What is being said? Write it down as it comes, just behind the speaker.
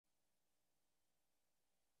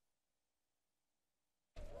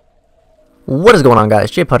What is going on,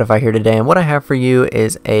 guys? JPutify here today, and what I have for you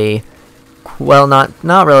is a, well, not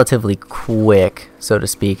relatively quick, so to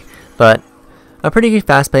speak, but a pretty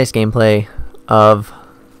fast-paced gameplay of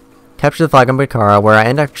Capture the Flag on Bakara, where I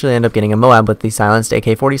actually end up getting a MOAB with the silenced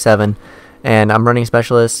AK47, and I'm running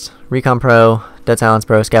Specialist, Recon Pro, Dead Silence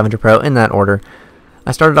Pro, Scavenger Pro, in that order.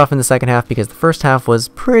 I started off in the second half because the first half was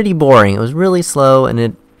pretty boring. It was really slow, and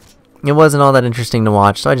it wasn't all that interesting to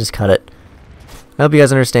watch, so I just cut it. I hope you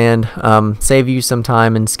guys understand, save you some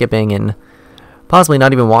time in skipping and possibly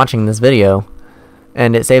not even watching this video,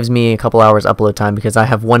 and it saves me a couple hours upload time because I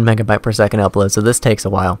have 1 megabyte per second upload, so this takes a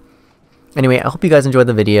while. Anyway, I hope you guys enjoyed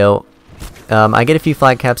the video. I get a few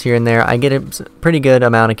flag caps here and there. I get a pretty good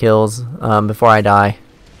amount of kills before I die,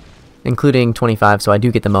 including 25, so I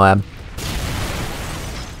do get the MOAB.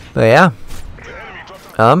 But yeah,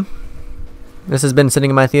 this has been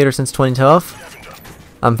sitting in my theater since 2012.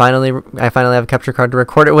 I finally have a capture card to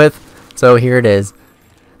record it with, so here it is.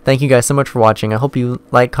 Thank you guys so much for watching. I hope you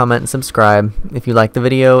like, comment, and subscribe if you like the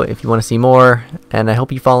video, if you want to see more, and I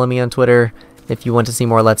hope you follow me on Twitter if you want to see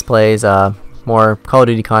more Let's Plays, more Call of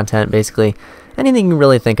Duty content, basically. Anything you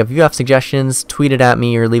really think of. If you have suggestions, tweet it at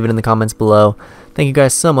me or leave it in the comments below. Thank you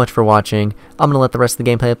guys so much for watching. I'm going to let the rest of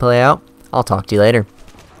the gameplay play out. I'll talk to you later.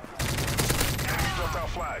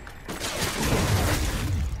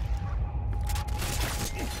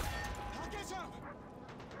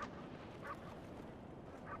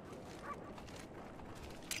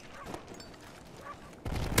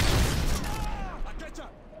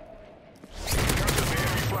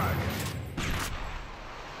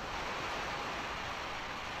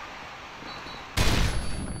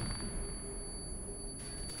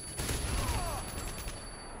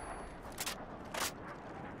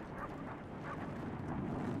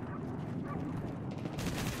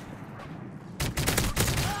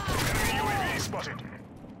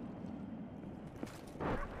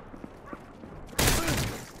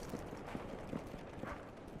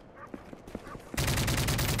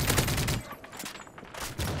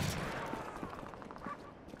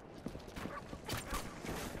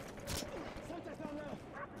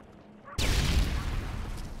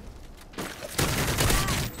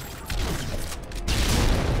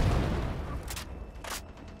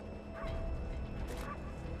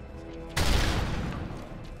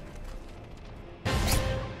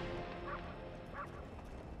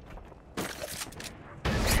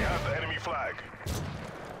 Flag.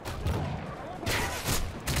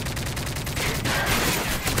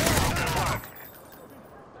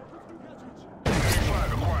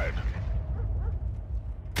 Flag acquired.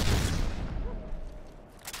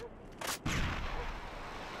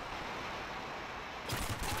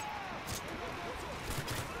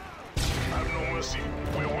 Have no mercy.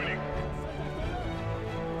 We're winning.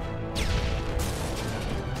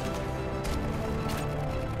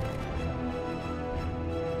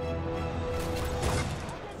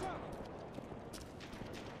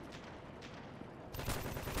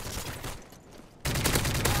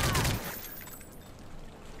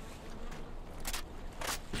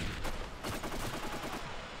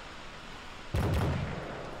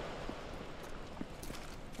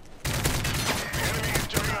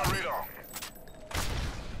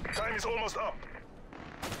 Time is almost up.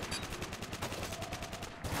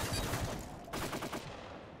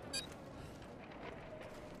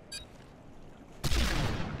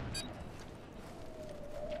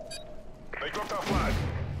 They dropped our flag.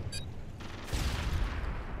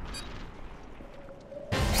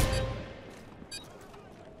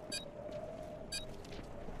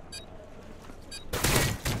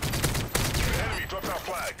 The enemy dropped our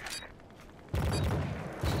flag.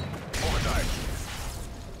 Overtime.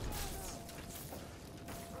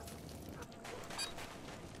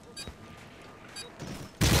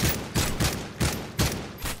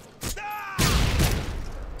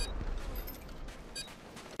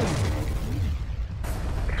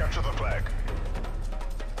 Capture the flag.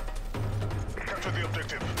 Capture the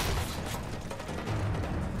objective.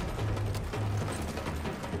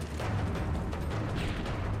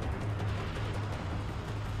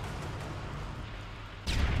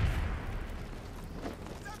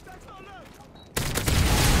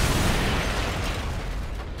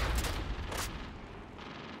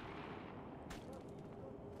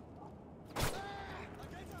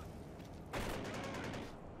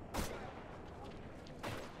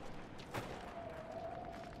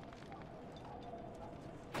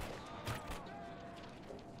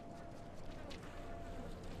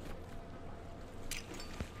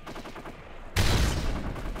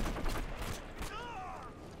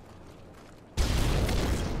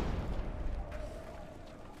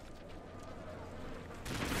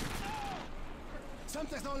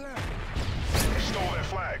 Stole their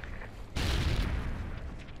flag.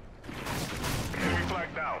 Enemy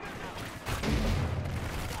flag down.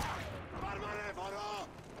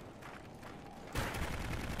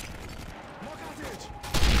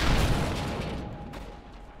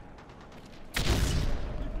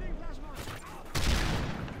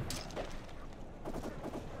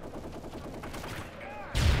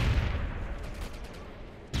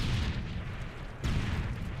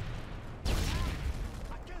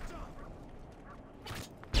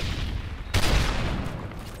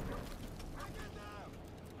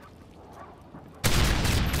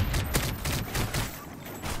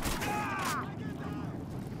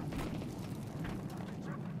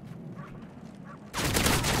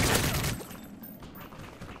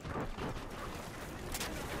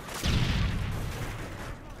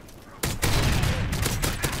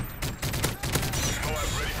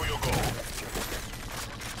 MOAB ready for your goal.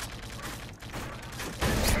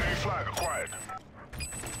 Enemy flag acquired.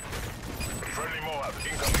 Friendly MOAB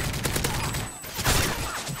incoming.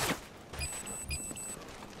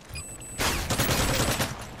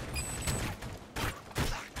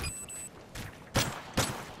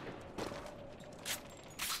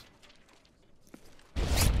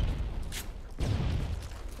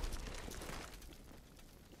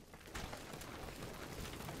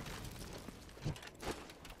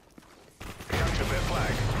 Capture their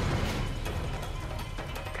flag.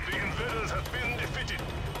 The invaders have been defeated.